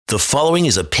The following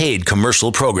is a paid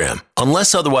commercial program.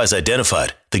 Unless otherwise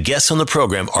identified, the guests on the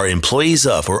program are employees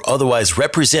of or otherwise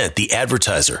represent the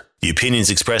advertiser. The opinions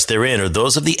expressed therein are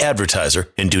those of the advertiser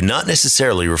and do not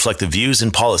necessarily reflect the views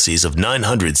and policies of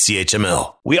 900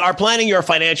 CHML. We are planning your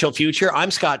financial future.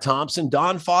 I'm Scott Thompson.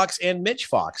 Don Fox and Mitch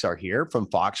Fox are here from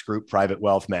Fox Group Private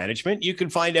Wealth Management. You can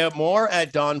find out more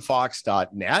at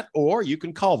donfox.net, or you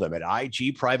can call them at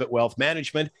IG Private Wealth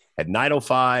Management at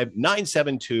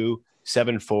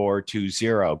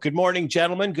 905-972-7420. Good morning,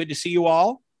 gentlemen. Good to see you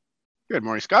all. Good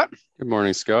morning, Scott. Good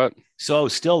morning, Scott. So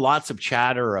still lots of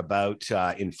chatter about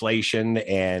inflation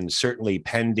and certainly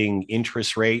pending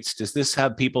interest rates. Does this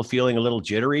have people feeling a little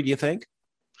jittery, do you think?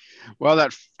 Well,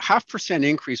 that 0.5%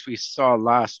 increase we saw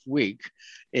last week,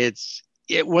 it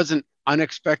wasn't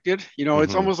unexpected. You know,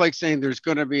 It's almost like saying there's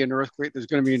going to be an earthquake,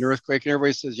 and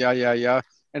everybody says, yeah.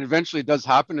 And eventually it does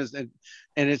happen, and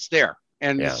it's there.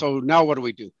 And so now what do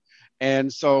we do?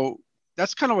 And so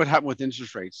that's kind of what happened with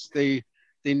interest rates. They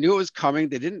knew it was coming.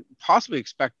 They didn't possibly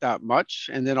expect that much.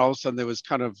 And then all of a sudden there was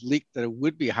kind of leaked that it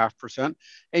would be 0.5%.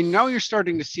 And now you're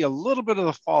starting to see a little bit of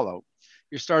the fallout.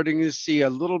 You're starting to see a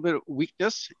little bit of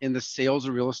weakness in the sales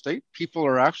of real estate. People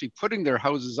are actually putting their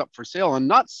houses up for sale and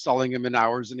not selling them in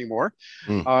hours anymore.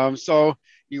 So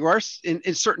you are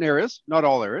in certain areas, not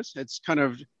all areas. It's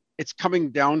coming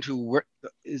down to where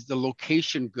is the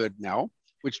location good now,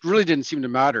 which really didn't seem to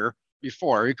matter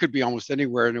before. It could be almost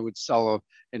anywhere and it would sell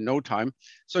in no time.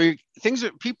 So things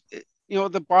that people,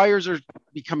 the buyers are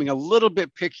becoming a little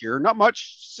bit pickier. Not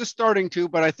much, it's just starting to,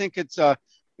 but I think it's a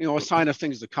sign of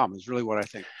things to come is really what I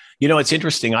think. It's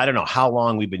interesting. I don't know how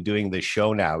long we've been doing this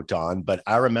show now, Don, but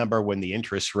I remember when the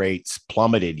interest rates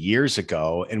plummeted years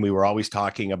ago, and we were always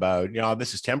talking about,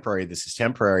 this is temporary.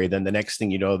 Then the next thing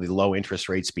you know, the low interest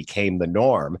rates became the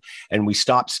norm, and we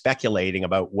stopped speculating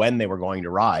about when they were going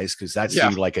to rise because that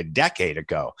seemed like a decade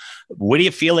ago. What are you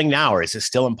feeling now, or is it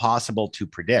still impossible to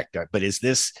predict? But is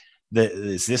this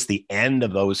the end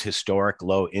of those historic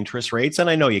low interest rates? And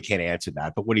I know you can't answer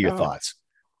that, but what are your thoughts?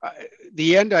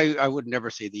 The end, I would never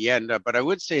say the end, but I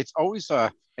would say it's always an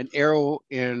arrow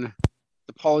in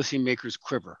the policymakers'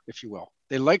 quiver, if you will.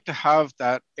 They like to have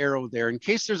that arrow there in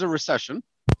case there's a recession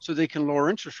so they can lower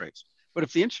interest rates. But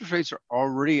if the interest rates are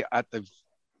already at the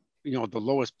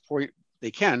lowest point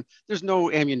they can, there's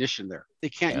no ammunition there. They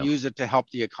can't use it to help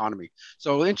the economy.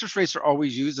 So interest rates are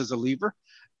always used as a lever.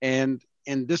 And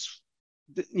this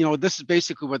is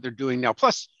basically what they're doing now.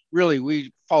 Plus, really,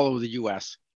 we follow the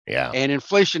U.S., and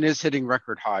inflation is hitting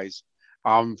record highs.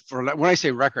 When I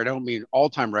say record, I don't mean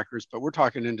all-time records, but we're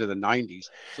talking into the 90s.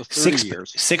 So 30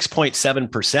 years.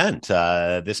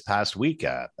 6.7% this past week.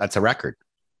 That's a record.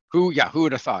 Who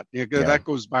would have thought? That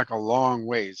goes back a long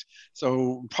ways.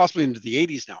 So possibly into the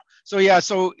 80s now. So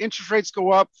interest rates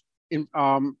go up,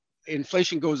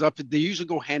 inflation goes up. They usually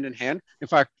go hand in hand. In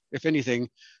fact, if anything,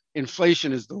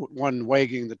 inflation is the one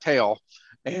wagging the tail,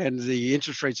 and the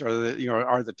interest rates are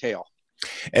the tail.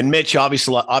 And Mitch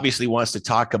obviously wants to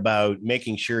talk about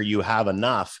making sure you have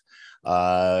enough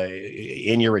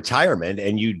in your retirement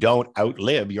and you don't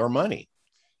outlive your money.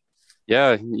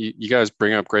 Yeah, you guys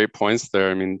bring up great points there.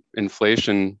 I mean,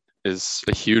 inflation is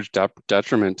a huge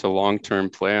detriment to long-term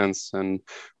plans. And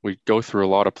we go through a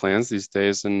lot of plans these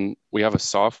days, and we have a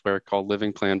software called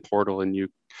Living Plan Portal, and you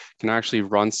can actually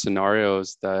run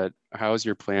scenarios that how is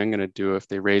your plan going to do if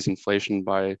they raise inflation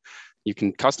by. You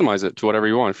can customize it to whatever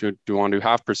you want. If you do want to do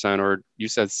 0.5%, or you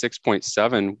said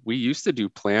 6.7, we used to do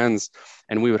plans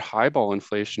and we would highball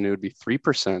inflation. It would be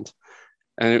 3%.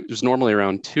 And it was normally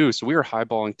around 2. So we were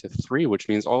highballing to 3, which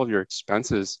means all of your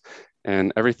expenses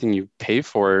and everything you pay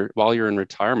for while you're in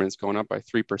retirement is going up by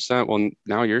 3%. Well,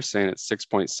 now you're saying it's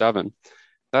 6.7.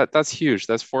 That's huge.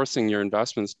 That's forcing your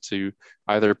investments to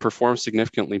either perform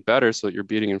significantly better so that you're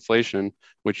beating inflation,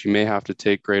 which you may have to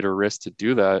take greater risk to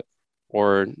do that,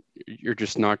 or you're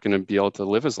just not going to be able to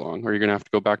live as long, or you're going to have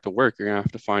to go back to work. You're going to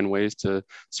have to find ways to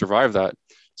survive that.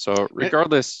 So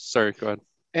regardless, sorry, go ahead.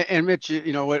 And Mitch,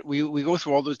 what, we go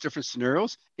through all those different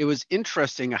scenarios. It was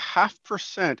interesting.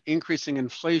 0.5% increasing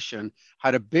inflation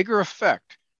had a bigger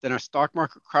effect than a stock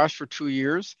market crash for 2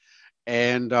 years.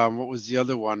 And what was the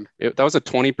other one? That was a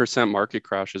 20% market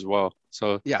crash as well.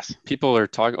 So yes, people are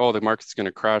talking, the market's going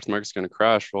to crash. The market's going to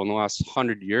crash. Well, in the last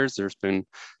 100 years, there's been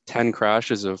 10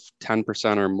 crashes of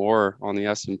 10% or more on the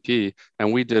S&P.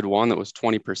 And we did one that was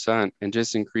 20%, and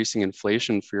just increasing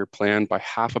inflation for your plan by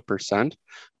 0.5%.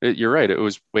 You're right. It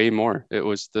was way more. It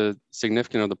was the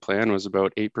significance of the plan was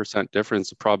about 8%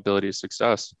 difference of probability of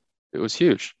success. It was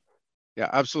huge. Yeah,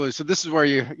 absolutely. So this is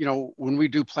where when we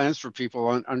do plans for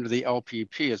people under the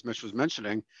LPP, as Mitch was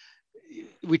mentioning,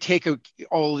 we take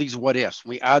all these what ifs,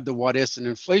 we add the what ifs, and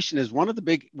inflation is one of the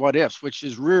big what ifs, which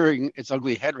is rearing its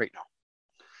ugly head right now.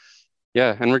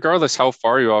 Yeah, and regardless how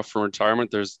far you are from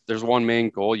retirement, there's one main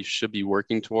goal you should be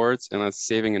working towards, and that's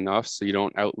saving enough so you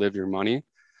don't outlive your money.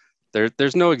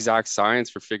 There's no exact science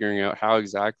for figuring out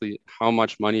how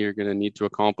much money you're going to need to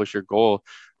accomplish your goal.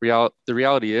 The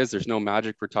reality is there's no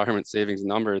magic retirement savings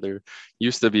number. There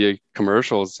used to be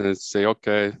commercials and say,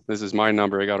 okay, this is my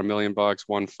number. I got $1 million,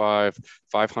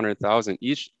 500,000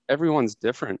 each. Everyone's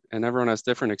different, and everyone has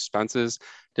different expenses,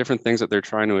 different things that they're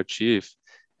trying to achieve.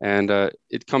 And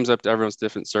it comes up to everyone's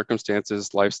different circumstances,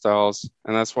 lifestyles,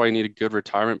 and that's why you need a good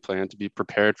retirement plan to be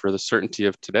prepared for the certainty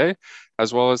of today,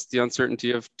 as well as the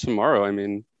uncertainty of tomorrow. I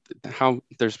mean,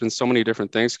 there's been so many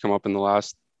different things come up in the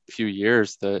last few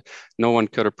years that no one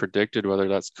could have predicted, whether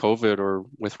that's COVID or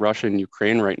with Russia and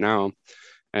Ukraine right now.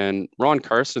 And Ron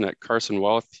Carson at Carson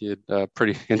Wealth, he had a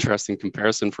pretty interesting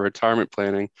comparison for retirement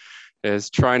planning,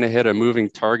 is trying to hit a moving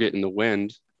target in the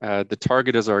wind. The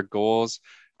target is our goals,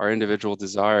 our individual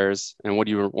desires, and what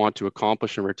you want to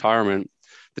accomplish in retirement.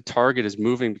 The target is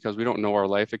moving because we don't know our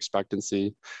life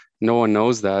expectancy. No one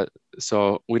knows that.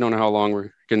 So we don't know how long we're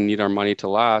going to need our money to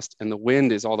last. And the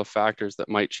wind is all the factors that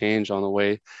might change on the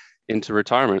way into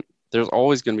retirement. There's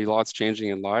always going to be lots changing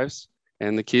in lives.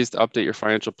 And the key is to update your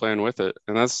financial plan with it.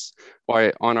 And that's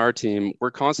why on our team, we're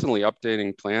constantly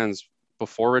updating plans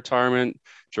before retirement,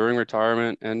 during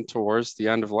retirement, and towards the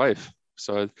end of life.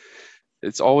 So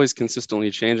it's always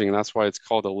consistently changing, and that's why it's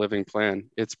called a living plan.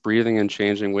 It's breathing and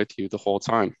changing with you the whole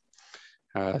time.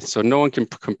 So no one can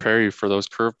compare you for those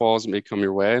curveballs that may come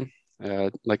your way.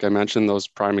 Like I mentioned, those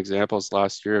prime examples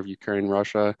last year of Ukraine,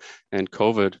 Russia, and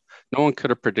COVID, no one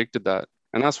could have predicted that.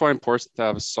 And that's why it's important to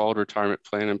have a solid retirement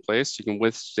plan in place. You can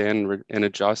withstand and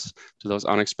adjust to those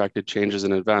unexpected changes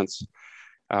in events.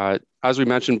 As we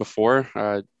mentioned before,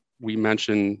 we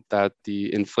mentioned that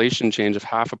the inflation change of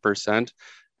 0.5%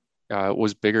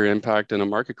 was bigger impact in a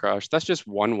market crash. That's just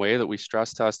one way that we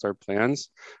stress test our plans.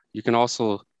 You can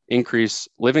also increase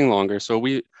living longer. So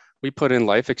we put in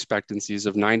life expectancies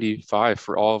of 95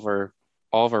 for all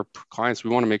of our clients. We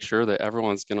want to make sure that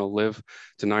everyone's going to live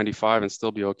to 95 and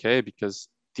still be okay, because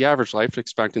the average life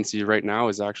expectancy right now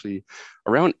is actually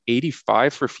around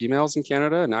 85 for females in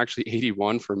Canada and actually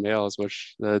 81 for males,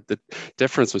 which the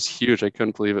difference was huge. I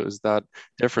couldn't believe it was that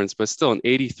difference, but still an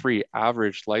 83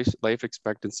 average life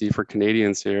expectancy for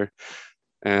Canadians here.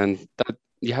 And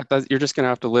you're just going to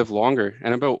have to live longer.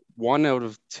 And about 1 out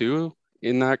of 2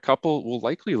 in that couple will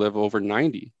likely live over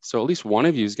 90. So at least one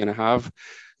of you is going to have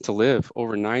to live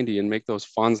over 90 and make those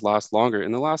funds last longer.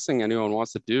 And the last thing anyone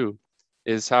wants to do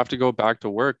is have to go back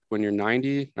to work when you're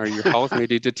 90 or your health may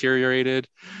be deteriorated.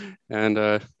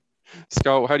 And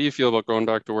Scott, how do you feel about going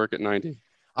back to work at 90?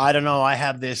 I don't know. I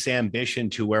have this ambition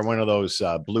to wear one of those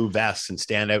blue vests and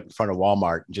stand out in front of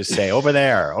Walmart and just say, over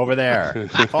there,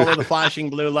 follow the flashing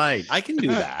blue light. I can do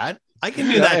that. I can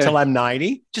do that till I'm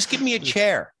 90. Just give me a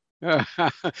chair. And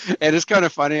it's kind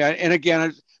of funny. And again,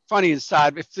 it's funny and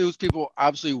sad. If those people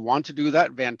absolutely want to do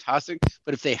that, fantastic.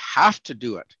 But if they have to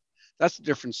do it, that's a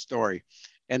different story.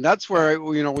 And that's where,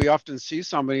 we often see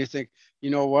somebody think,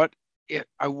 you know what,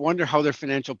 I wonder how their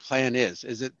financial plan is.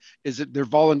 Is it they're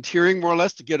volunteering more or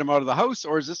less to get them out of the house,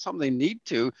 or is this something they need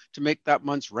to make that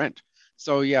month's rent?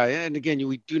 So yeah, and again,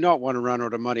 we do not want to run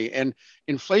out of money. And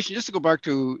inflation, just to go back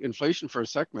to inflation for a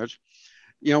sec, Mitch,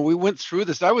 we went through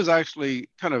this. I was actually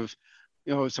kind of,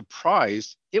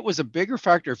 surprised. It was a bigger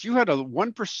factor. If you had a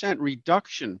 1%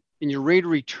 reduction in your rate of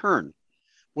return,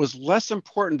 was less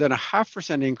important than a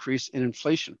 0.5% increase in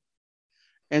inflation.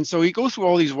 And so you go through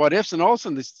all these what ifs, and all of a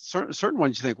sudden, there's certain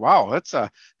ones you think, wow, that's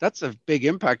a big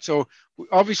impact. So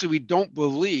obviously, we don't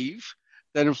believe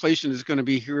that inflation is going to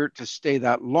be here to stay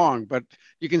that long, but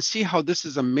you can see how this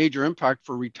is a major impact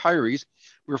for retirees.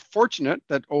 We're fortunate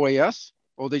that OAS,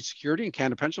 Old Age Security, and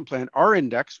Canada Pension Plan are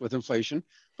indexed with inflation,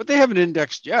 but they haven't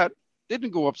indexed yet. They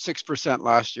didn't go up 6%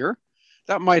 last year.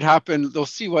 That might happen. They'll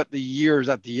see what the years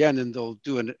at the end, and they'll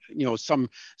do some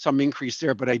increase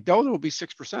there. But I doubt it will be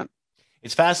 6%.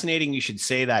 It's fascinating you should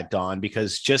say that, Don,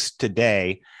 because just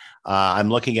today I'm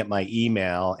looking at my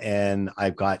email, and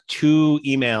I've got 2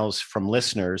 emails from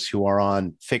listeners who are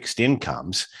on fixed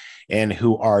incomes and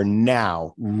who are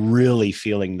now really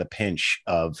feeling the pinch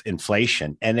of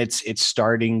inflation. And it's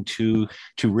starting to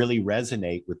really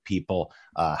resonate with people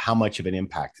how much of an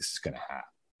impact this is going to have.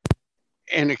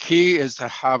 And the key is to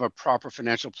have a proper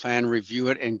financial plan, review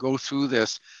it, and go through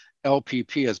this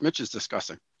LPP, as Mitch is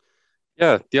discussing.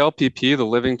 Yeah, the LPP, the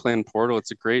Living Plan Portal,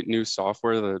 it's a great new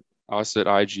software that us at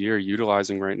IG are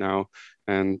utilizing right now.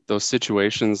 And those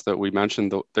situations that we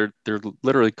mentioned, they're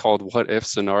literally called what if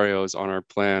scenarios on our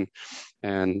plan.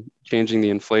 And changing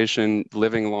the inflation,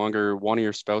 living longer, one of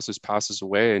your spouses passes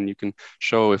away, and you can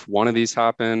show if one of these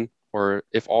happen or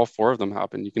if all four of them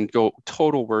happen, you can go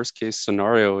total worst case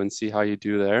scenario and see how you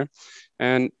do there.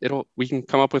 And we can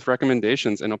come up with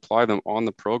recommendations and apply them on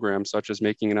the program, such as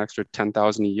making an extra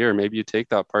 10,000 a year. Maybe you take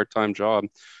that part-time job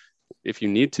if you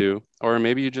need to, or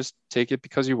maybe you just take it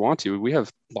because you want to. We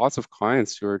have lots of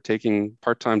clients who are taking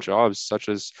part-time jobs, such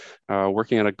as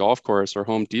working at a golf course or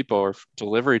Home Depot or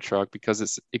delivery truck,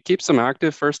 because it keeps them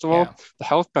active. First of all, the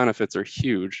health benefits are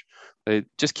huge.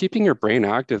 Just keeping your brain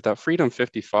active, that Freedom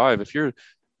 55,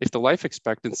 if the life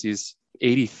expectancy is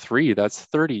 83, that's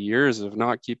 30 years of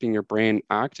not keeping your brain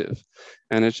active.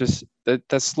 And it's just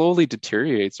that slowly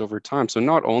deteriorates over time. So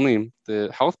not only the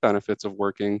health benefits of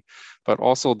working, but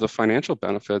also the financial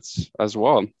benefits as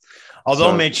well.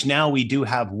 Although, Mitch, now we do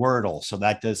have Wordle, so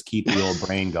that does keep the old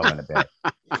brain going a bit.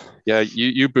 Yeah,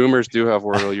 you boomers do have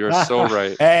Wordle. You're so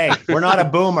right. Hey, we're not a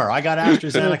boomer. I got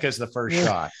AstraZeneca as the first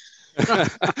shot.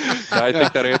 I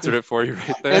think that answered it for you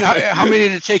right there. And how many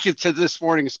did it take you to this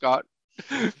morning, Scott?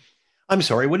 I'm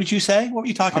sorry, what did you say? What were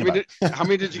you talking about? How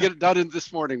many did you get done in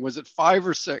this morning? Was it 5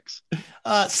 or 6?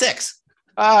 6.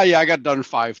 Yeah, I got done in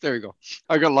 5. There you go.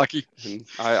 I got lucky.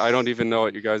 I don't even know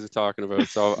what you guys are talking about.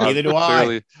 So neither do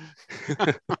I.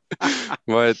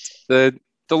 But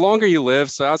the longer you live,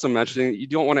 so as I'm mentioning, you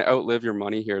don't want to outlive your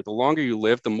money here. The longer you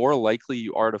live, the more likely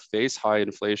you are to face high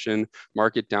inflation,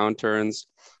 market downturns,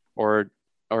 or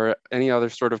any other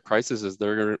sort of crises.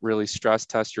 They're going to really stress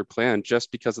test your plan just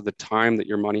because of the time that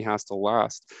your money has to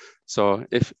last. So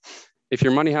if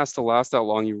your money has to last that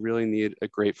long, you really need a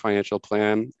great financial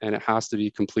plan, and it has to be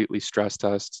completely stress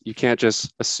tested. You can't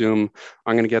just assume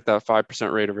I'm going to get that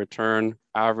 5% rate of return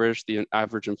average. The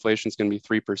average inflation is going to be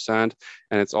 3%,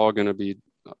 and it's all going to be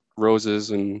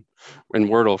roses and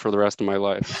Wordle for the rest of my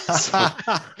life.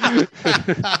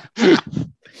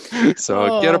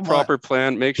 So get a proper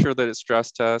plan, make sure that it's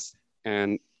stress test,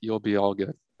 and you'll be all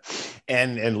good.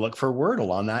 And look for Wordle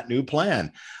on that new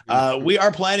plan. We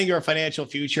are planning your financial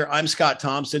future. I'm Scott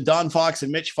Thompson. Don Fox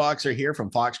and Mitch Fox are here from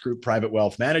Fox Group Private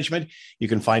Wealth Management. You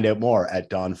can find out more at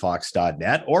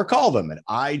donfox.net or call them at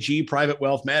IG Private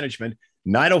Wealth Management,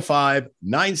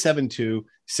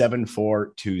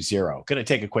 905-972-7420. Going to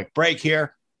take a quick break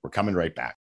here. We're coming right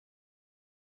back.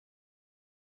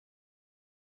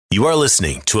 You are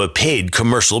listening to a paid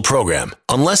commercial program.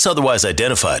 Unless otherwise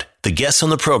identified, the guests on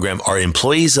the program are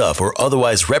employees of or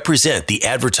otherwise represent the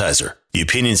advertiser. The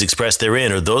opinions expressed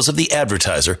therein are those of the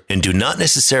advertiser and do not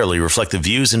necessarily reflect the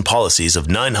views and policies of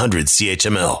 900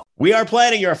 CHML. We are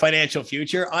planning your financial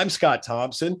future. I'm Scott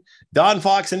Thompson. Don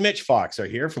Fox and Mitch Fox are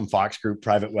here from Fox Group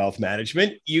Private Wealth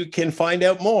Management. You can find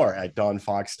out more at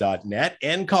donfox.net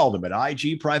and call them at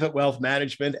IG Private Wealth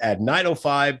Management at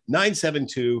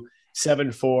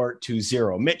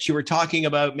 905-972-7420. Mitch, you were talking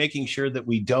about making sure that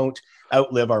we don't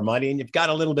outlive our money, and you've got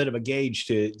a little bit of a gauge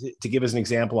to give us an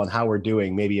example on how we're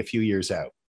doing maybe a few years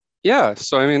out. Yeah.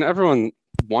 So, I mean, everyone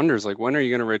wonders, like, when are you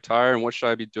going to retire and what should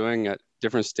I be doing at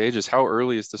different stages? How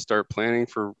early is to start planning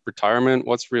for retirement?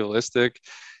 What's realistic?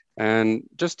 And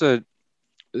this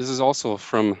is also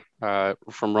from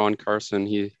Ron Carson.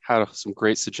 He had some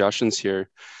great suggestions here.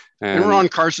 And Ron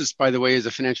Carson, by the way, is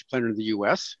a financial planner in the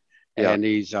U.S. Yeah. And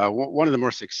he's one of the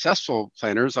more successful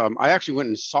planners. I actually went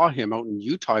and saw him out in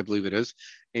Utah, I believe it is.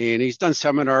 And he's done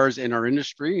seminars in our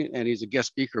industry, and he's a guest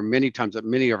speaker many times at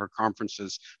many of our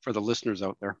conferences for the listeners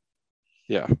out there.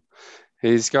 Yeah.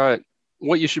 He's got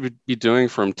what you should be doing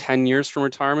from 10 years from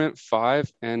retirement,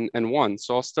 5 and 1.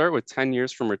 So I'll start with 10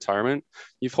 years from retirement.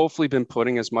 You've hopefully been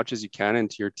putting as much as you can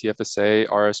into your TFSA,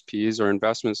 RSPs, or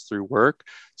investments through work,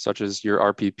 such as your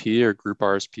RPP or group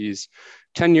RSPs.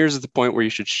 10 years is the point where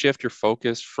you should shift your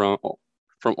focus from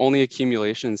only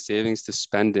accumulation and savings to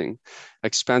spending,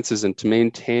 expenses, and to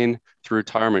maintain through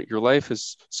retirement. Your life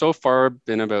has so far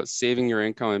been about saving your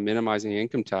income and minimizing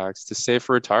income tax to save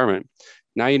for retirement.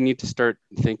 Now you need to start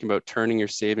thinking about turning your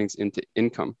savings into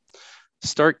income.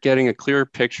 Start getting a clearer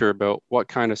picture about what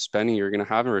kind of spending you're going to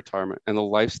have in retirement and the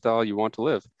lifestyle you want to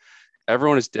live.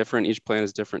 Everyone is different. Each plan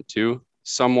is different too.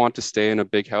 Some want to stay in a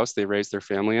big house they raise their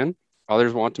family in.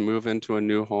 Others want to move into a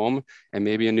new home and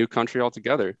maybe a new country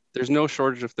altogether. There's no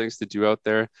shortage of things to do out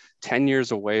there. 10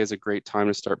 years away is a great time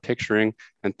to start picturing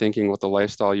and thinking what the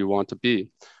lifestyle you want to be.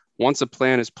 Once a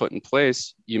plan is put in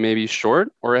place, you may be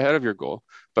short or ahead of your goal,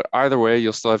 but either way,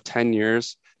 you'll still have 10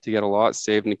 years to get a lot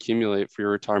saved and accumulate for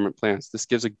your retirement plans. This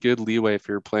gives a good leeway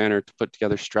for your planner to put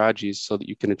together strategies so that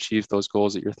you can achieve those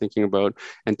goals that you're thinking about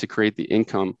and to create the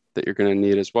income that you're going to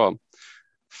need as well.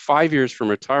 5 years from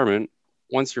retirement,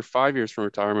 once you're 5 years from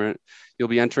retirement, you'll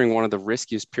be entering one of the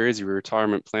riskiest periods of your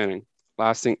retirement planning,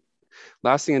 lasting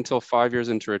until 5 years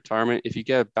into retirement. If you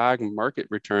get bad market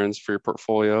returns for your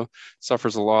portfolio,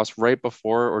 suffers a loss right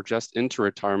before or just into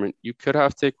retirement, you could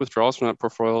have to take withdrawals from that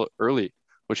portfolio early,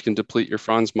 which can deplete your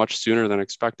funds much sooner than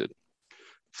expected.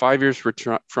 5 years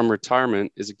from retirement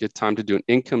is a good time to do an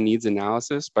income needs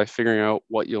analysis by figuring out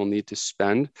what you'll need to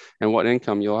spend and what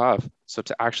income you'll have. So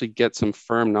to actually get some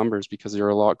firm numbers, because you're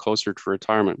a lot closer to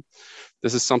retirement.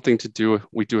 This is something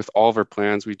we do with all of our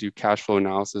plans. We do cash flow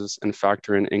analysis and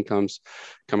factor in incomes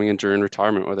coming in during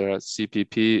retirement, whether that's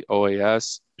CPP,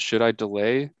 OAS. Should I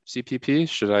delay CPP?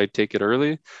 Should I take it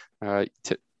early?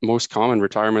 Most common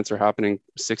retirements are happening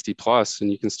 60 plus,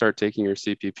 and you can start taking your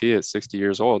CPP at 60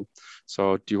 years old.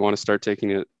 So do you want to start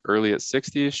taking it early at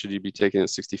 60? Should you be taking it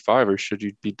at 65, or should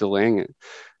you be delaying it?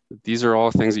 These are all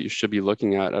things that you should be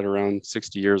looking at around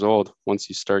 60 years old once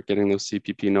you start getting those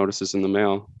CPP notices in the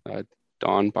mail.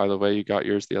 Don, by the way, you got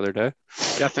yours the other day.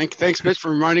 Yeah, thanks, Mitch,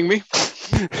 for reminding me.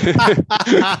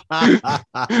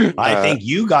 I think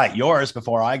you got yours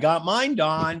before I got mine,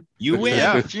 Don. You win.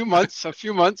 Yeah, a few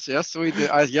months. Yes, we did.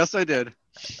 Yes, I did.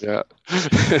 Yeah.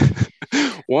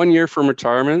 1 year from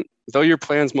retirement, though your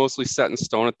plan's mostly set in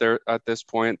stone at this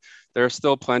point, there are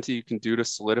still plenty you can do to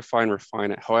solidify and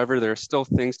refine it. However, there are still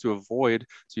things to avoid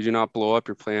so you do not blow up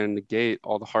your plan and negate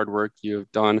all the hard work you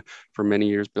have done for many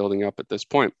years building up at this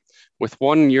point. With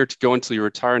 1 year to go until you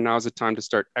retire, now is the time to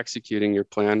start executing your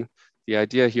plan. The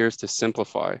idea here is to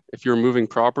simplify. If you're moving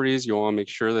properties, you want to make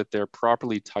sure that they're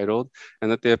properly titled and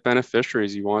that they have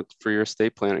beneficiaries you want for your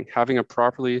estate planning. Having a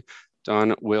properly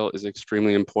done will is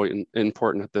extremely important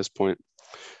at this point.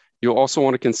 You'll also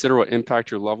want to consider what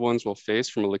impact your loved ones will face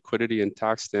from a liquidity and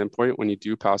tax standpoint when you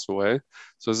do pass away.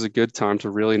 So this is a good time to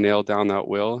really nail down that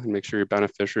will and make sure your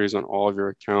beneficiaries on all of your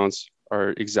accounts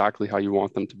are exactly how you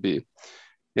want them to be.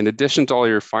 In addition to all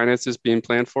your finances being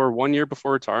planned for, 1 year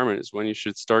before retirement is when you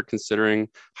should start considering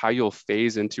how you'll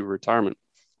phase into retirement.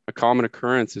 A common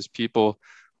occurrence is people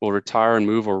will retire and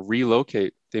move or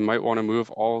relocate. They might want to move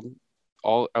all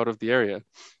out of the area,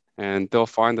 and they'll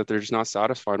find that they're just not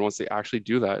satisfied once they actually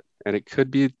do that. And it could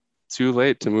be too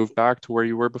late to move back to where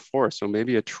you were before. So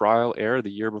maybe a trial error the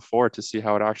year before to see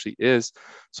how it actually is.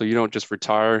 So you don't just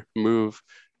retire, move,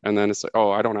 and then it's like,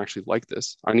 oh, I don't actually like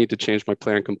this. I need to change my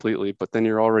plan completely. But then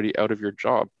you're already out of your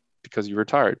job because you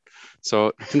retired.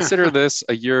 So consider this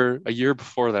a year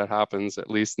before that happens, at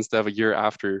least, instead of a year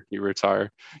after you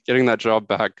retire. Getting that job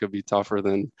back could be tougher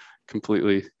than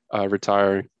completely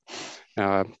retiring.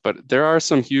 But there are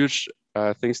some huge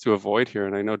things to avoid here.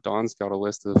 And I know Don's got a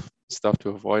list of stuff to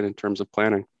avoid in terms of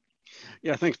planning.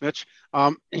 Yeah, thanks, Mitch.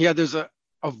 There's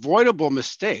avoidable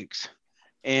mistakes.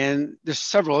 And there's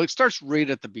several. It starts right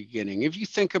at the beginning. If you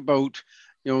think about,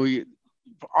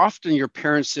 often your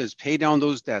parents says, pay down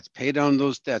those debts.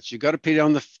 You got to pay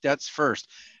down the debts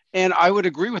first. And I would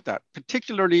agree with that,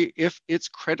 particularly if it's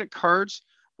credit cards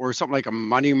or something like a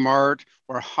money mart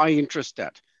or high interest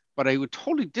debt. But I would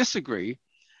totally disagree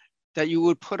that you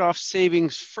would put off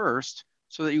savings first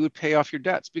so that you would pay off your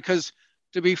debts. Because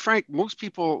to be frank, most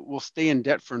people will stay in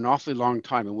debt for an awfully long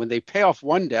time. And when they pay off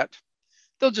one debt,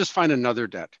 they'll just find another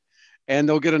debt, and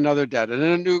they'll get another debt and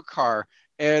then a new car.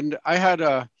 And I had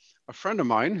a friend of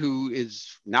mine who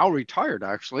is now retired,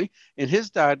 actually, and his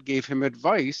dad gave him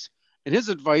advice. And his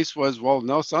advice was, well,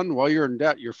 no, son, while you're in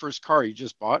debt, your first car you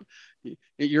just bought,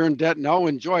 you're in debt now,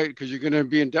 enjoy it, because you're going to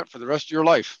be in debt for the rest of your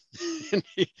life.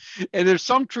 and there's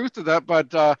some truth to that,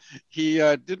 but he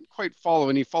didn't quite follow,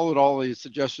 and he followed all the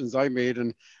suggestions I made.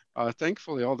 And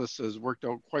thankfully, all this has worked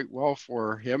out quite well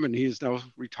for him, and he is now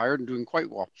retired and doing quite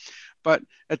well. But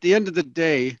at the end of the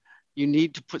day, you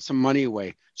need to put some money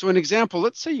away. So an example,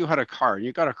 let's say you had a car and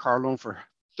you got a car loan for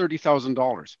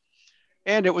 $30,000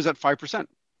 and it was at 5%.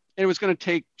 And it was going to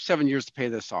take 7 years to pay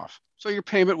this off. So your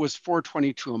payment was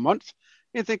 $422 a month.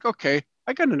 And you think, okay,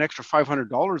 I got an extra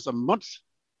 $500 a month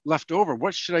left over.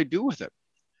 What should I do with it?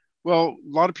 Well, a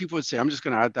lot of people would say, I'm just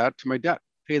going to add that to my debt,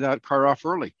 pay that car off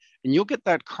early. And you'll get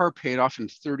that car paid off in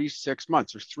 36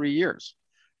 months or 3 years.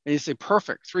 And you say,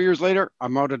 perfect. 3 years later,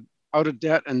 I'm out of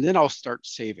debt, and then I'll start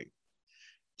saving.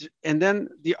 And then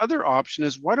the other option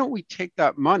is, why don't we take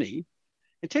that money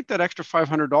and take that extra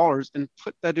 $500 and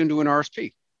put that into an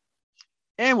RSP?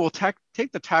 And we'll take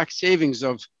the tax savings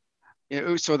of,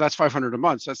 so that's $500 a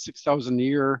month. So that's $6,000 a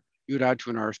year you'd add to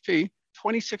an RSP,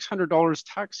 $2,600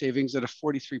 tax savings at a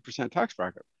 43% tax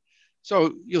bracket.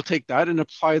 So you'll take that and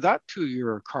apply that to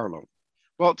your car loan.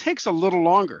 Well, it takes a little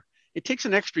longer. It takes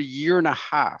an extra year and a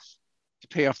half to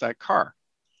pay off that car.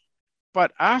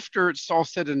 But after it's all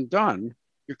said and done,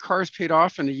 your car is paid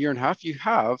off in a year and a half. You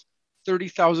have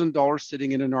 $30,000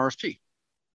 sitting in an RSP.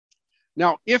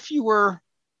 Now, if you were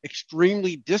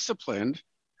extremely disciplined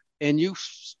and you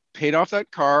paid off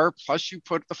that car, plus you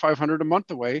put the $500 a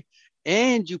month away,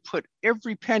 and you put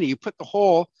every penny, you put the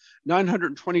whole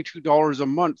 $922 a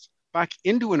month back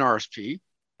into an RSP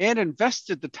and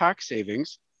invested the tax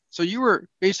savings. So you were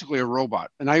basically a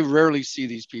robot. And I rarely see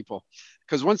these people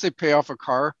because once they pay off a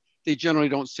car, they generally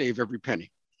don't save every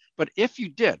penny. But if you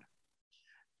did,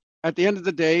 at the end of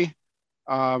the day,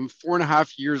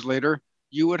 4.5 years later,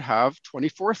 you would have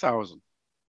 24,000.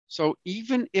 So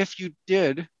even if you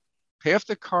did pay off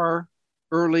the car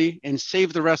early and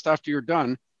save the rest after you're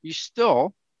done, you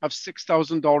still have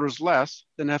 $6,000 less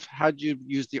than if had you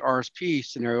used the RSP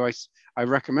scenario I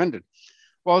recommended.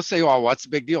 Well, let's say, oh, what's the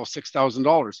big deal?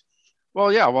 $6,000.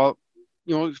 Well, yeah, well,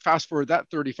 fast forward that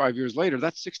 35 years later,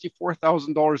 that's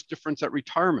 $64,000 difference at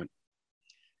retirement.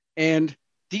 And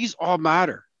these all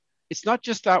matter. It's not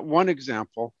just that one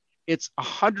example, it's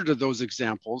 100 of those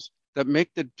examples that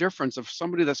make the difference of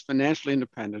somebody that's financially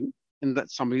independent and that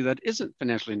somebody that isn't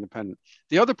financially independent.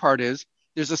 The other part is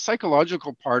there's a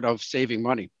psychological part of saving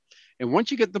money. And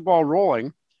once you get the ball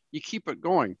rolling, you keep it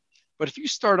going. But if you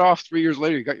start off 3 years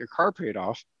later, you got your car paid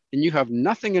off and you have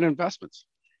nothing in investments,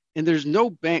 and there's no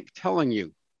bank telling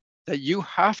you that you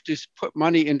have to put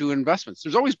money into investments.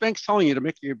 There's always banks telling you to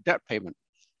make your debt payment.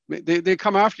 They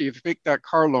come after you if you make that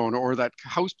car loan or that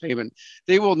house payment.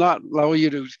 They will not allow you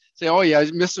to say, oh yeah,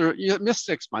 you missed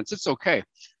 6 months. It's okay.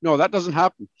 No, that doesn't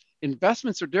happen.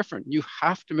 Investments are different. You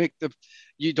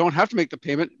don't have to make the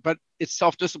payment, but it's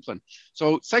self-discipline.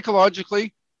 So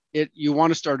psychologically, you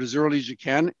want to start as early as you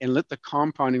can and let the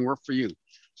compounding work for you.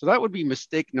 So that would be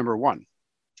mistake number one.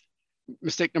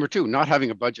 Mistake number two, not having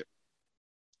a budget.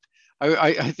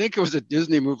 I think it was a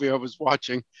Disney movie I was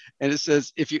watching, and it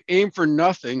says, if you aim for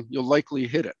nothing, you'll likely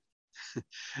hit it.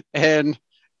 And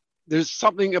there's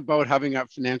something about having a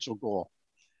financial goal.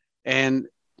 And,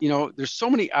 there's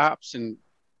so many apps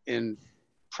and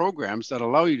programs that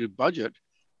allow you to budget.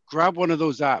 Grab one of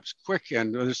those apps quick.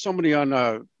 And there's so many on,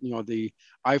 the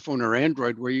iPhone or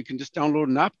Android where you can just download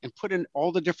an app and put in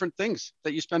all the different things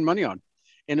that you spend money on.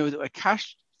 And a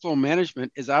cash flow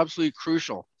management is absolutely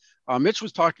crucial. Mitch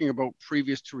was talking about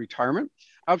previous to retirement.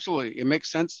 Absolutely. It makes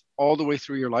sense all the way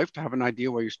through your life to have an idea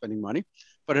where you're spending money,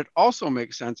 but it also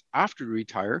makes sense after you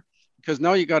retire because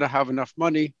now you got to have enough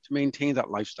money to maintain that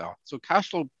lifestyle. So cash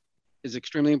flow is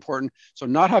extremely important. So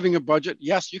not having a budget,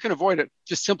 yes, you can avoid it.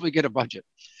 Just simply get a budget.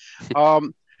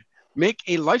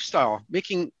 Making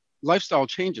lifestyle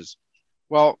changes.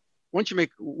 Well, once you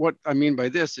make, what I mean by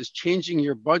this is changing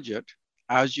your budget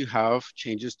as you have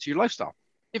changes to your lifestyle.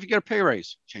 If you get a pay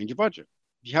raise, change your budget.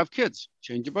 If you have kids,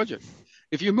 change your budget.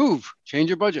 If you move, change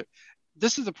your budget.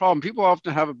 This is the problem. People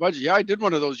often have a budget. Yeah, I did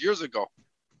one of those years ago.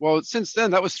 Well, since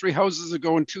then, that was 3 houses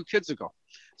ago and 2 kids ago.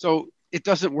 So it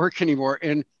doesn't work anymore.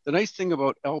 And the nice thing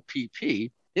about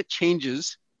LPP, it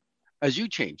changes as you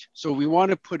change. So we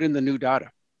want to put in the new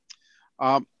data.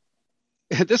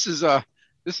 This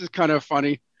is kind of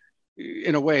funny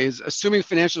in a way, is assuming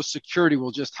financial security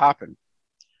will just happen.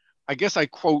 I guess I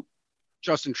quote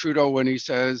Justin Trudeau when he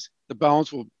says the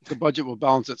budget will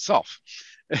balance itself.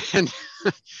 And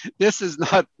this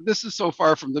is so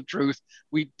far from the truth.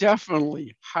 We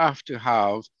definitely have to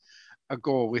have a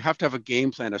goal. We have to have a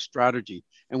game plan, a strategy.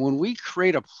 And when we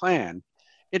create a plan,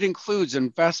 it includes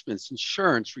investments,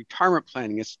 insurance, retirement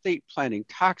planning, estate planning,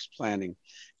 tax planning,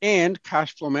 and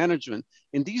cash flow management.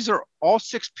 And these are all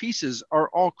 6 pieces are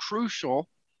all crucial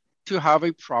to have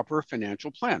a proper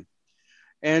financial plan.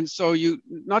 And so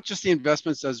not just the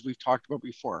investments as we've talked about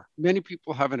before. Many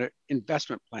people have an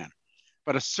investment plan,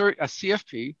 but a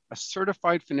CFP, a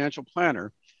certified financial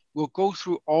planner, will go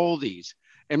through all these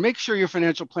and make sure your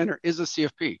financial planner is a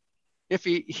CFP. If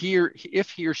he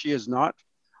or she is not,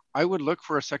 I would look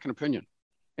for a second opinion,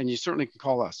 and you certainly can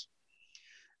call us.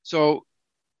 So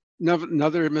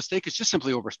another mistake is just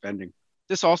simply overspending.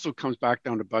 This also comes back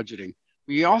down to budgeting.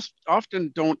 We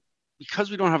often don't,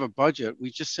 because we don't have a budget, we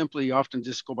just simply often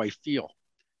just go by feel.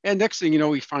 And next thing you know,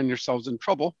 we find ourselves in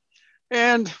trouble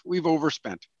and we've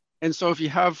overspent. And so if you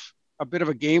have a bit of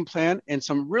a game plan and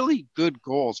some really good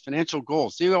goals, financial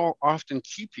goals, they all often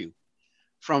keep you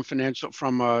from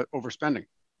overspending.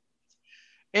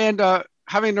 And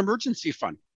having an emergency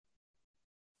fund.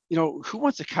 Who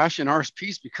wants to cash in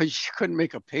RSPs because you couldn't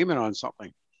make a payment on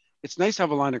something? It's nice to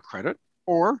have a line of credit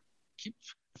or keep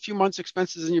a few months'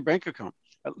 expenses in your bank account.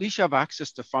 At least you have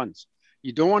access to funds.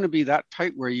 You don't want to be that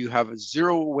tight where you have a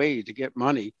zero way to get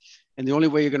money. And the only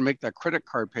way you're going to make that credit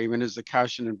card payment is the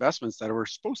cash and investments that are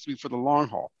supposed to be for the long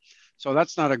haul. So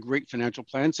that's not a great financial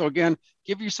plan. So again,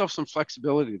 give yourself some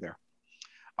flexibility there.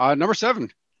 Number 7,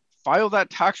 file that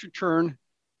tax return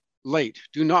late.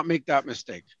 Do not make that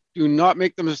mistake. Do not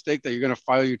make the mistake that you're going to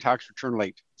file your tax return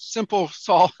late. Simple to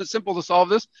solve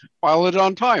this. File it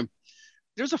on time.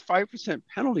 There's a 5%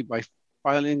 penalty by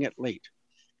filing it late.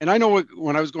 And I know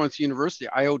when I was going to university,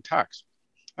 I owed tax.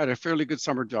 I had a fairly good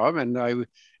summer job,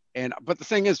 but the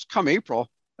thing is, come April,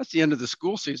 that's the end of the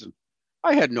school season.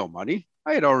 I had no money.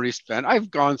 I had already spent. I've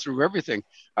gone through everything.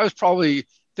 I was probably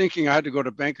thinking I had to go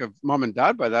to bank of mom and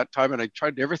dad by that time, and I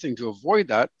tried everything to avoid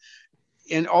that.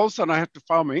 And all of a sudden, I have to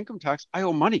file my income tax. I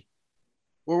owe money.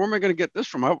 Well, where am I going to get this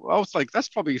from? I was like, that's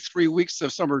probably 3 weeks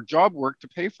of summer job work to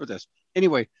pay for this.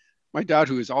 Anyway, my dad,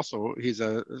 he's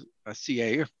a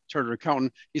CA, chartered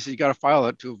accountant, he said, you got to file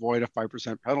it to avoid a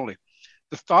 5% penalty.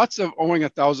 The thoughts of owing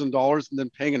 $1,000 and then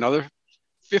paying another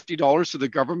 $50 to the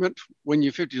government when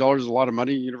you $50 is a lot of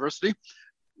money in university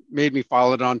made me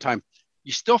file it on time.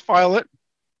 You still file it.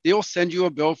 They'll send you a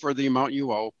bill for the amount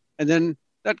you owe. And then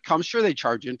that comes, sure, they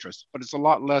charge interest, but it's a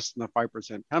lot less than the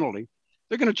 5% penalty.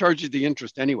 They're going to charge you the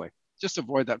interest anyway. Just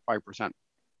avoid that 5%.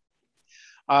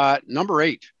 Number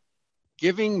 8,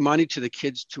 giving money to the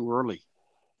kids too early.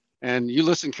 And you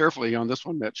listen carefully on this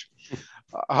one, Mitch.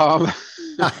 I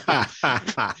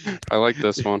like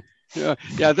this one.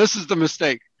 Yeah, this is the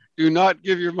mistake. Do not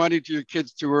give your money to your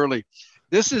kids too early.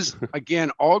 This is,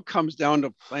 again, all comes down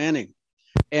to planning.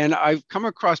 And I've come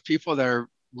across people that are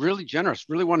really generous,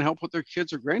 really want to help with their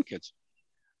kids or grandkids.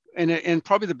 And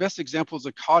probably the best example is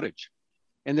a cottage.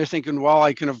 And they're thinking, well,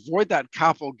 I can avoid that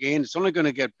capital gain. It's only going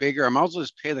to get bigger. I might as well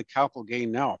just pay the capital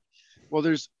gain now. Well,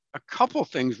 there's a couple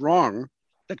things wrong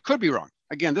that could be wrong.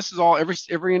 Again, this is all,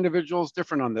 every individual is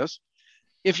different on this.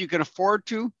 If you can afford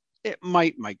to, it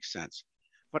might make sense.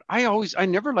 But I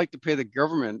never like to pay the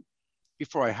government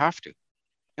before I have to.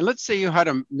 And let's say you had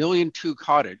 $1.2 million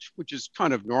cottage, which is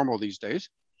kind of normal these days.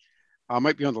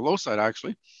 Might be on the low side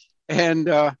actually. And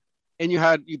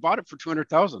you bought it for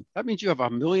 $200,000. That means you have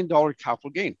 $1 million capital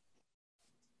gain.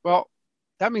 Well,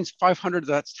 that means $500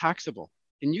 that's taxable.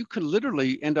 And you could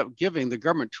literally end up giving the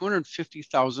government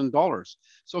 $250,000.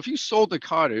 So if you sold the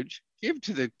cottage, give it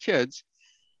to the kids.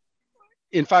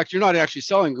 In fact, you're not actually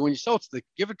selling. When you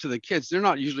give it to the kids, they're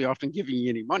not usually often giving you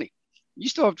any money. You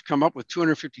still have to come up with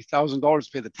 $250,000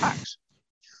 to pay the tax.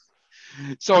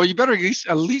 So you better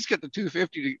at least get the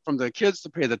 $250 from the kids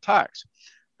to pay the tax.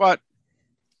 But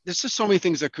there's just so many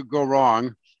things that could go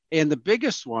wrong. And the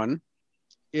biggest one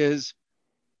is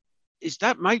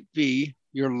that might be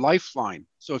your lifeline.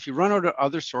 So if you run out of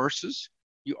other sources,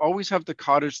 you always have the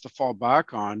cottage to fall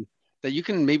back on that you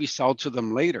can maybe sell to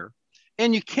them later.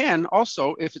 And you can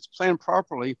also, if it's planned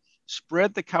properly,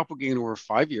 spread the capital gain over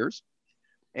 5 years.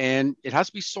 And it has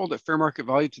to be sold at fair market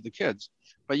value to the kids.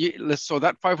 But so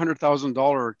that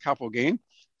 $500,000 capital gain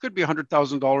could be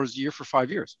 $100,000 a year for 5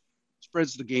 years.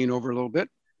 Spreads the gain over a little bit.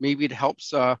 Maybe it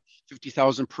helps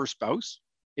 $50,000 per spouse.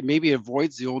 It maybe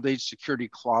avoids the old age security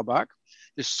clawback.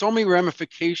 There's so many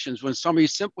ramifications when somebody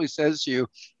simply says to you,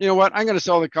 you know what, I'm going to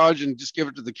sell the cottage and just give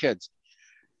it to the kids.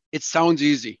 It sounds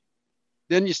easy.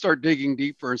 Then you start digging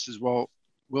deeper and says, well,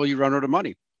 will you run out of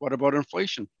money? What about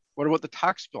inflation? What about the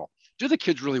tax bill? Do the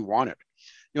kids really want it?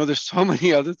 There's so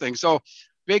many other things. So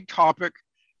big topic.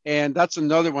 And that's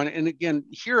another one. And again,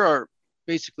 here are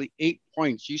basically 8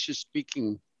 points you should speak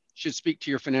to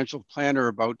your financial planner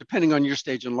about, depending on your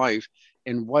stage in life,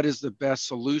 and what is the best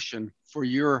solution for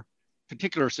your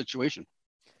particular situation.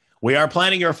 We are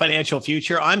planning your financial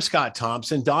future. I'm Scott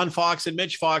Thompson. Don Fox and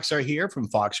Mitch Fox are here from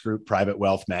Fox Group Private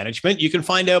Wealth Management. You can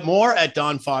find out more at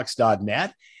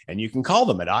donfox.net, and you can call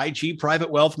them at IG Private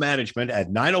Wealth Management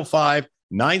at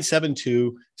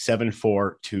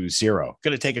 905-972-7420.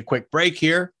 Going to take a quick break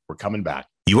here. We're coming back.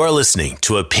 You are listening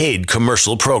to a paid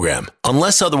commercial program.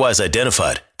 Unless otherwise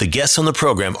identified, the guests on the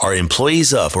program are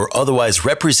employees of or otherwise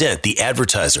represent the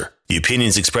advertiser. The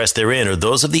opinions expressed therein are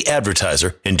those of the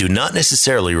advertiser and do not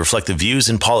necessarily reflect the views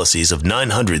and policies of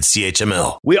 900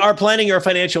 CHML. We are planning your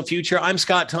financial future. I'm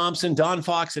Scott Thompson. Don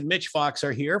Fox and Mitch Fox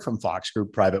are here from Fox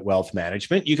Group Private Wealth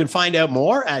Management. You can find out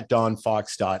more at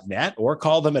donfox.net or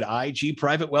call them at IG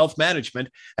Private Wealth Management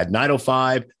at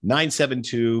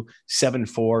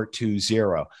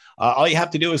 905-972-7420. All you have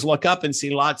to do is look up and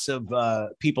see lots of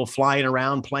people flying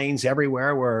around, planes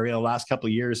everywhere, where the last couple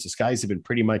of years, the skies have been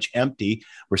pretty much empty.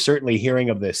 We're certainly hearing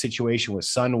of the situation with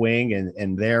Sunwing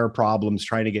and their problems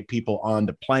trying to get people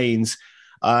onto planes.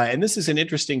 And this is an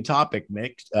interesting topic,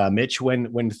 Mitch.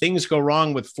 When things go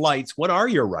wrong with flights, what are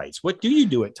your rights? What do you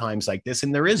do at times like this?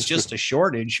 And there is just a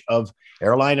shortage of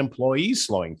airline employees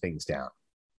slowing things down.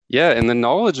 Yeah, and the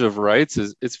knowledge of rights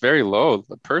it's very low.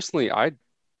 Personally, I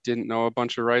didn't know a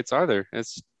bunch of rights either.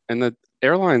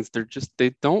 airlines,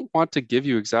 they don't want to give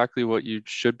you exactly what you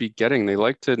should be getting. They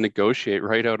like to negotiate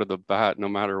right out of the bat, no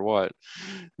matter what,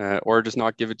 or just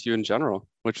not give it to you in general,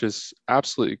 which is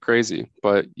absolutely crazy.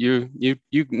 But you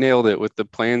nailed it with the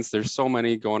planes. There's so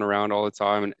many going around all the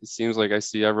time, and it seems like I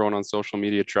see everyone on social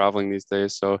media traveling these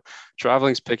days. So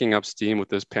traveling's picking up steam with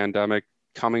this pandemic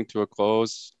coming to a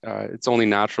close. It's only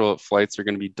natural that flights are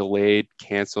going to be delayed,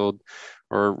 canceled,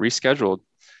 or rescheduled.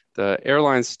 The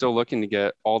airline's still looking to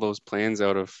get all those planes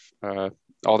out of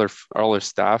all their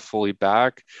staff fully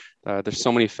back. There's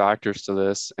so many factors to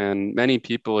this, and many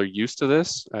people are used to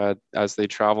this as they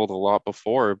traveled a lot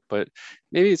before. But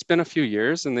maybe it's been a few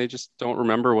years and they just don't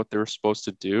remember what they were supposed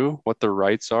to do, what their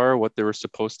rights are, what they were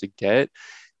supposed to get,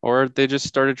 or they just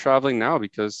started traveling now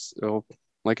because,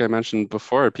 like I mentioned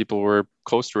before, people were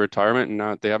close to retirement and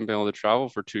now they haven't been able to travel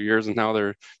for 2 years, and now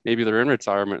they're in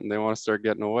retirement and they want to start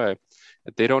getting away.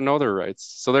 They don't know their rights.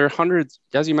 So there are hundreds,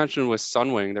 as you mentioned with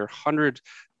Sunwing, there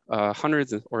are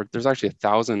hundreds, or there's actually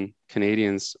 1,000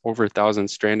 Canadians, over 1,000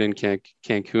 stranded in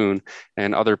Cancun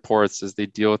and other ports as they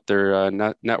deal with their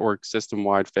network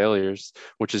system-wide failures,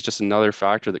 which is just another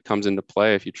factor that comes into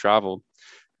play if you travel.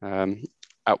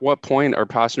 At what point are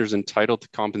passengers entitled to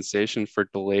compensation for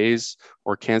delays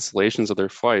or cancellations of their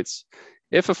flights?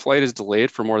 If a flight is delayed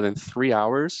for more than 3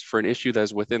 hours for an issue that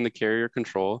is within the carrier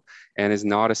control and is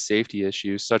not a safety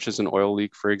issue, such as an oil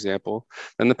leak, for example,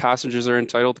 then the passengers are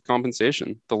entitled to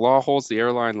compensation. The law holds the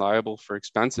airline liable for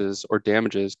expenses or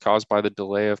damages caused by the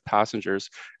delay of passengers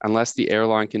unless the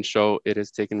airline can show it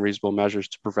has taken reasonable measures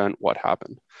to prevent what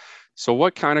happened. So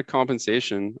what kind of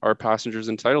compensation are passengers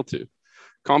entitled to?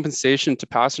 Compensation to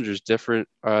passengers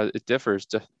it differs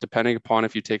depending upon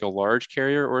if you take a large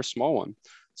carrier or a small one.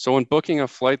 So when booking a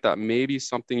flight, that may be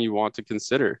something you want to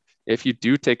consider. If you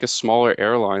do take a smaller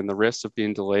airline, the risk of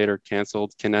being delayed or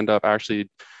canceled can end up actually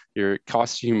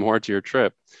costing you more to your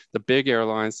trip. The big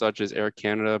airlines such as Air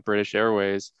Canada, British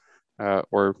Airways,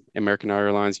 or American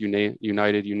Airlines,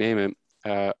 United, you name it,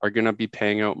 are going to be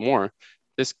paying out more.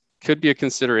 This could be a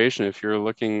consideration if you're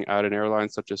looking at an airline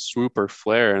such as Swoop or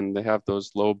Flair, and they have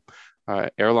those low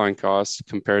airline costs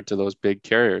compared to those big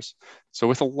carriers. So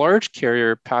with a large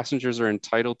carrier, passengers are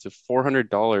entitled to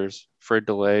 $400 for a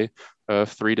delay of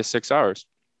 3 to 6 hours.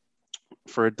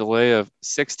 For a delay of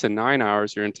 6 to 9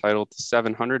 hours, you're entitled to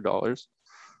 $700.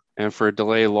 And for a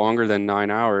delay longer than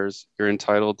 9 hours, you're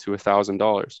entitled to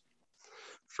 $1,000.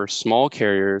 For small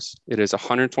carriers, it is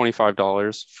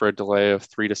 $125 for a delay of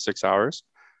 3 to 6 hours,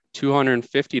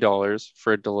 $250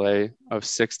 for a delay of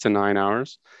 6 to 9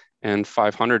 hours, and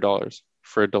 $500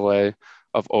 for a delay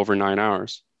of over 9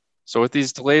 hours. So with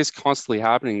these delays constantly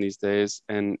happening these days,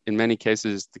 and in many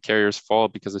cases, the carriers fall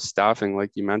because of staffing,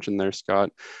 like you mentioned there, Scott,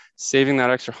 saving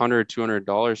that extra $100,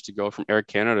 $200 to go from Air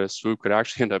Canada to Swoop could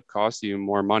actually end up costing you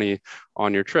more money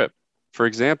on your trip. For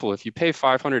example, if you pay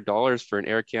 $500 for an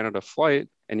Air Canada flight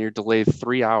and you're delayed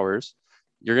 3 hours,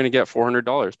 you're going to get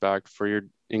 $400 back for your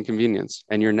inconvenience,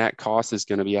 and your net cost is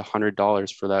going to be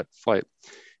 $100 for that flight.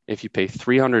 If you pay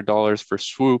 $300 for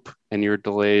Swoop and you're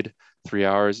delayed 3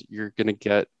 hours, you're going to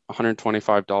get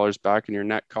 $125 back, and your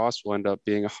net cost will end up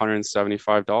being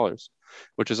 $175,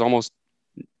 which is almost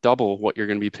double what you're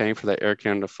going to be paying for that Air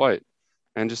Canada flight.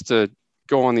 And just to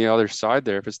go on the other side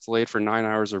there, if it's delayed for 9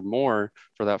 hours or more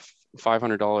for that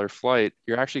 $500 flight,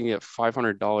 you're actually going to get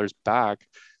 $500 back.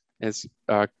 It's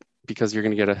because you're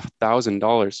going to get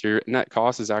 $1,000. So your net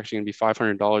cost is actually going to be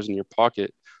 $500 in your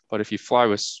pocket. But if you fly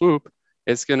with Swoop,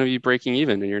 it's going to be breaking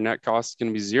even, and your net cost is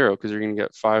going to be zero because you're going to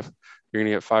get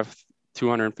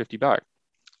 $250 back.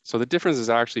 So the difference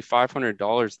is actually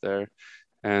 $500 there.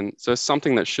 And so it's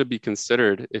something that should be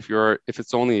considered if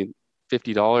it's only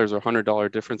 $50 or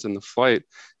 $100 difference in the flight.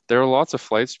 There are lots of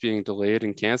flights being delayed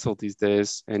and canceled these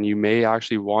days, and you may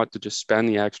actually want to just spend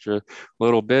the extra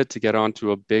little bit to get onto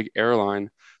a big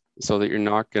airline so that you're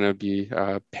not going to be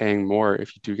paying more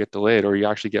if you do get delayed, or you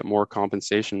actually get more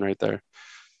compensation right there.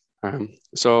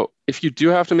 So if you do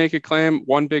have to make a claim,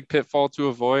 one big pitfall to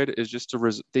avoid is just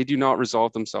they do not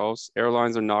resolve themselves.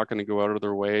 Airlines are not going to go out of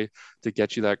their way to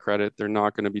get you that credit. They're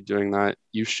not going to be doing that.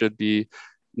 You should be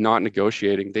not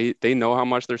negotiating. They know how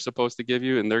much they're supposed to give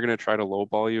you, and they're going to try to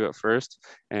lowball you at first.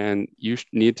 And you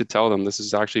need to tell them this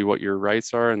is actually what your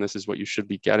rights are, and this is what you should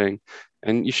be getting.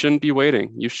 And you shouldn't be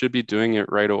waiting. You should be doing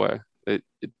it right away. The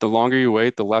longer you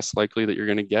wait, the less likely that you're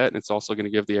going to get. And it's also going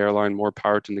to give the airline more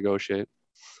power to negotiate.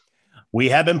 We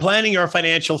have been planning your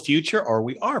financial future, or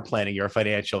we are planning your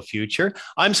financial future.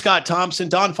 I'm Scott Thompson,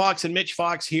 Don Fox and Mitch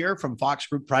Fox here from Fox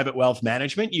Group Private Wealth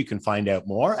Management. You can find out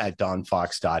more at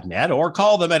donfox.net or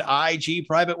call them at IG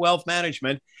Private Wealth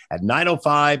Management at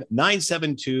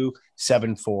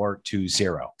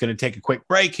 905-972-7420. Going to take a quick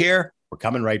break here. We're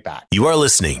coming right back. You are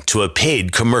listening to a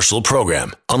paid commercial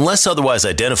program. Unless otherwise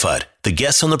identified, the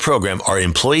guests on the program are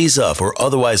employees of or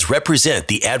otherwise represent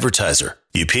the advertiser.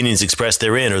 The opinions expressed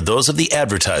therein are those of the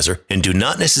advertiser and do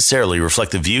not necessarily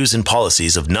reflect the views and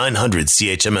policies of 900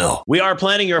 CHML. We are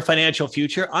planning your financial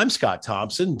future. I'm Scott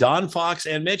Thompson. Don Fox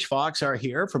and Mitch Fox are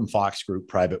here from Fox Group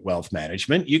Private Wealth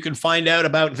Management. You can find out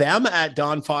about them at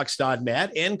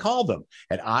donfox.net and call them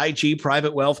at IG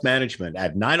Private Wealth Management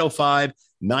at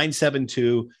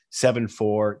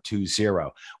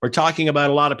 905-972-7420. We're talking about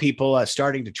a lot of people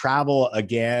starting to travel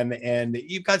again, and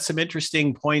you've got some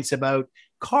interesting points about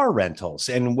car rentals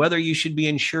and whether you should be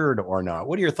insured or not.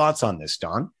 What are your thoughts on this,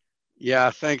 Don? Yeah,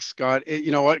 thanks, Scott.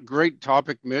 You know what? Great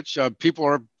topic, Mitch. People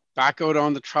are back out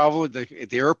on the travel. The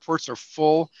airports are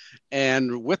full.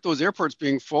 And with those airports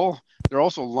being full, they're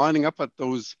also lining up at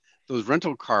those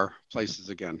rental car places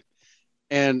again.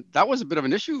 And that was a bit of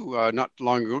an issue not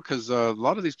long ago because a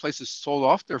lot of these places sold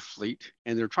off their fleet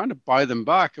and they're trying to buy them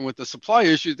back. And with the supply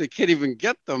issues, they can't even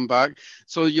get them back.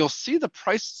 So you'll see the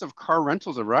prices of car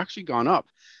rentals have actually gone up.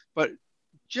 But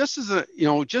just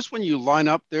just when you line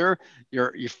up there,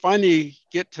 you finally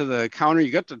get to the counter,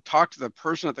 you get to talk to the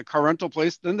person at the car rental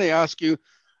place. Then they ask you,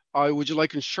 would you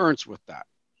like insurance with that?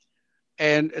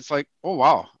 And it's like, oh,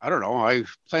 wow, I don't know. I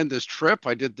planned this trip.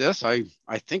 I did this. I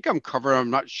think I'm covered.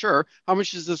 I'm not sure. How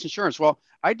much is this insurance? Well,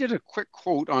 I did a quick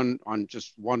quote on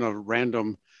just one of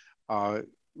random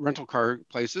rental car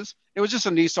places. It was just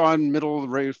a Nissan middle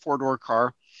range 4-door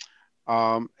car.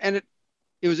 And it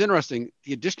was interesting.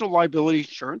 The additional liability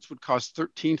insurance would cost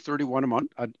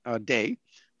 $13.31 a day.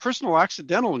 Personal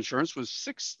accidental insurance was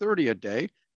 $6.30 a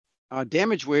day.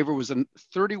 Damage waiver was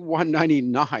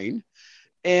 $31.99.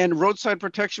 And roadside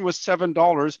protection was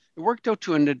 $7. It worked out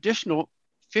to an additional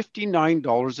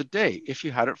 $59 a day if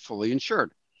you had it fully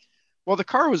insured. Well, the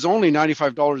car was only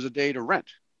 $95 a day to rent.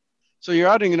 So you're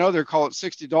adding another, call it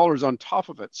 $60 on top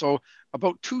of it. So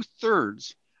about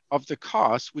 2/3 of the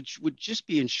cost, which would just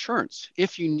be insurance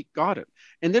if you got it.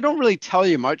 And they don't really tell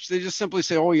you much. They just simply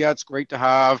say, oh, yeah, it's great to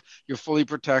have. You're fully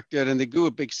protected. And they do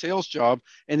a big sales job.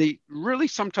 And they really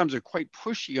sometimes are quite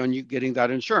pushy on you getting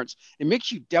that insurance. It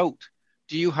makes you doubt.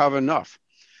 Do you have enough?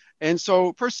 And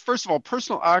so first of all,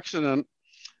 personal accident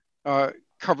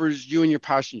covers you and your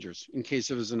passengers in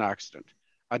case it was an accident.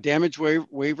 A damage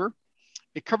waiver,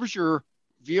 it covers your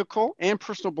vehicle and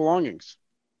personal belongings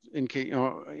in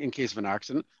case of an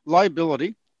accident.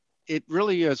 Liability, it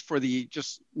really is for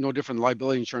just no different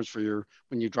liability insurance for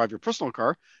when you drive your personal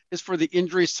car, is for the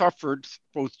injury suffered,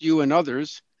 both you and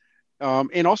others,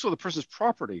 and also the person's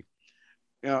property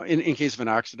in case of an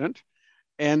accident.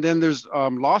 And then there's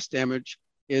loss damage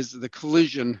is the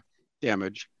collision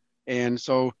damage. And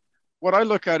so what I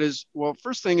look at is, well,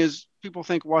 first thing is people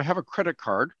think, well, I have a credit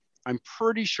card. I'm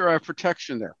pretty sure I have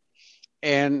protection there.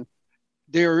 And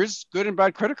there is good and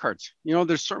bad credit cards.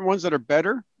 There's certain ones that are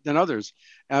better than others.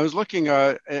 And I was looking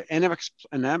at an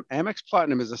Amex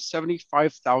Platinum is a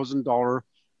 $75,000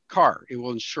 car. It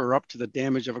will insure up to the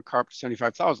damage of a car up to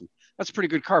 $75,000. That's a pretty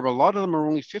good car, but a lot of them are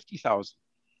only $50,000.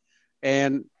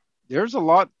 And there's a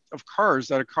lot of cars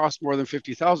that cost more than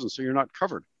 $50,000, so you're not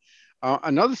covered.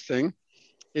 Another thing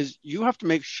is you have to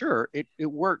make sure it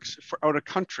works for out of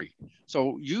country.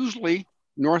 So usually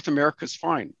North America is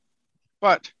fine,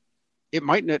 but it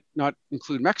might not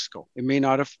include Mexico. It may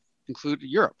not have included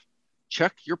Europe.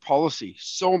 Check your policy.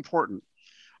 So important.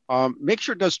 Make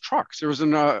sure it does trucks. There was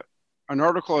an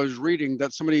article I was reading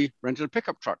that somebody rented a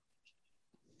pickup truck.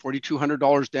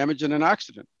 $4,200 damage in an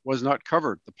accident was not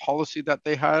covered. The policy that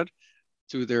they had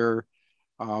through their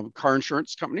car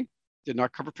insurance company did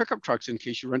not cover pickup trucks in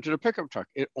case you rented a pickup truck.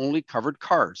 It only covered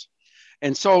cars.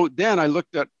 And so then I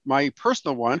looked at my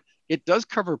personal one. It does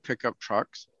cover pickup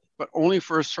trucks, but only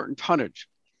for a certain tonnage.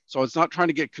 So it's not trying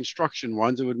to get construction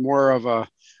ones. It would more of a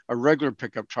regular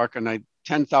pickup truck, and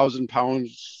 10,000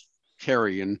 pounds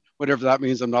carry, and whatever that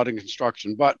means. I'm not in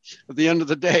construction, but at the end of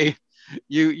the day,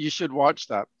 you should watch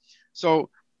that. So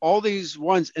all these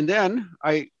ones, and then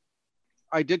I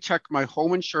did check my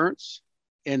home insurance,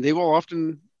 and they will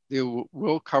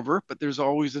cover, but there's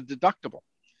always a deductible.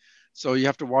 So you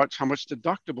have to watch how much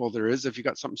deductible there is if you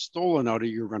got something stolen out of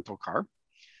your rental car.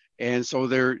 And so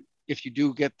if you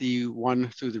do get the one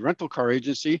through the rental car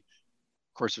agency,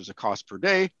 of course, there's a cost per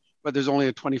day, but there's only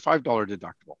a $25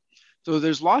 deductible. So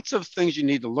there's lots of things you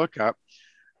need to look at.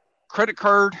 Credit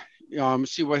card,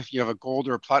 see what if you have a gold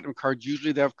or a platinum card,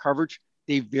 usually they have coverage.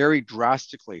 They vary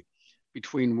drastically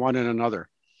between one and another.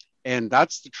 And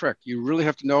that's the trick. You really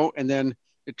have to know. And then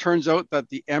it turns out that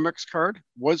the Amex card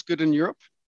was good in Europe,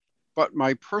 but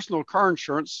my personal car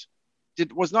insurance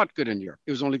was not good in Europe.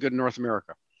 It was only good in North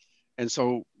America. And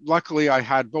so luckily I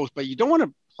had both, but you don't want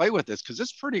to play with this because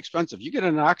it's pretty expensive. You get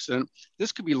in an accident,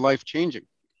 this could be life-changing,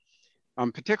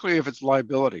 particularly if it's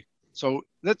liability. So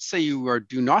let's say you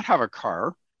do not have a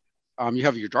car, you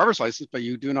have your driver's license, but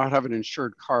you do not have an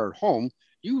insured car at home.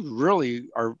 You really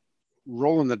are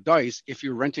rolling the dice if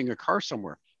you're renting a car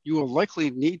somewhere. You will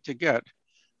likely need to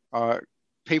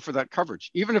pay for that coverage.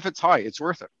 Even if it's high, it's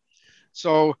worth it.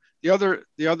 So the other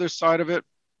side of it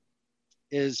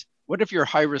is, what if you're a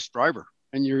high-risk driver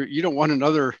and you don't want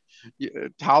another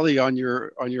tally on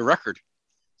your record?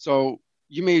 So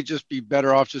you may just be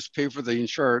better off just pay for the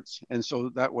insurance, and so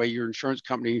that way your insurance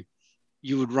company,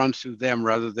 you would run through them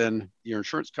rather than your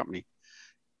insurance company.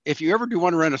 If you ever do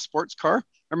want to rent a sports car,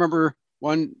 I remember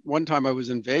one time I was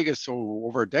in Vegas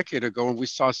over a decade ago, and we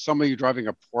saw somebody driving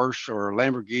a Porsche or a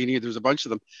Lamborghini. There's a bunch of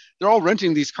them. They're all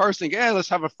renting these cars, thinking, "Hey, let's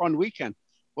have a fun weekend."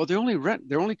 Well, they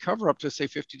only cover up to say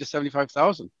 50 to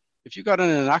 75,000. If you got in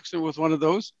an accident with one of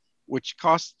those, which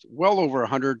costs well over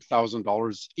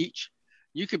 $100,000 each,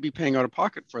 you could be paying out of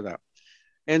pocket for that.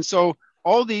 And so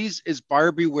all these is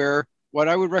buyer beware. What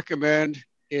I would recommend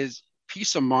is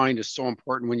peace of mind is so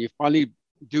important. When you finally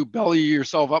do belly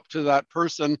yourself up to that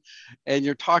person and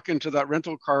you're talking to that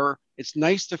rental car, it's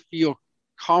nice to feel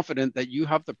confident that you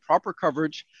have the proper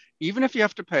coverage, even if you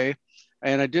have to pay.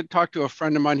 And I did talk to a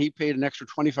friend of mine. He paid an extra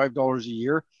 $25 a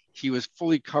year. He was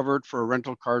fully covered for a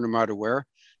rental car no matter where.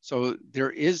 So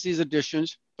there is these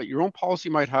additions, but your own policy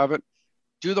might have it.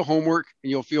 Do the homework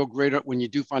and you'll feel great when you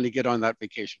do finally get on that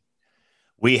vacation.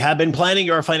 We have been planning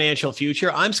your financial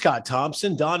future. I'm Scott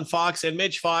Thompson. Don Fox and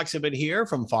Mitch Fox have been here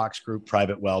from Fox Group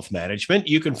Private Wealth Management.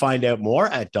 You can find out more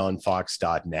at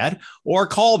donfox.net or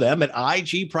call them at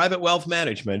IG Private Wealth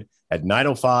Management at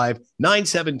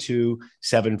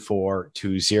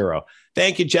 905-972-7420.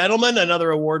 Thank you, gentlemen.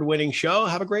 Another award-winning show.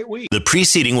 Have a great week. The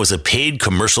preceding was a paid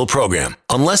commercial program.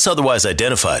 Unless otherwise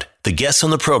identified, the guests on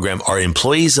the program are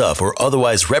employees of or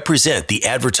otherwise represent the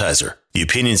advertiser. The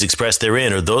opinions expressed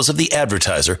therein are those of the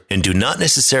advertiser and do not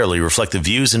necessarily reflect the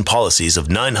views and policies of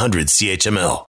 900 CHML.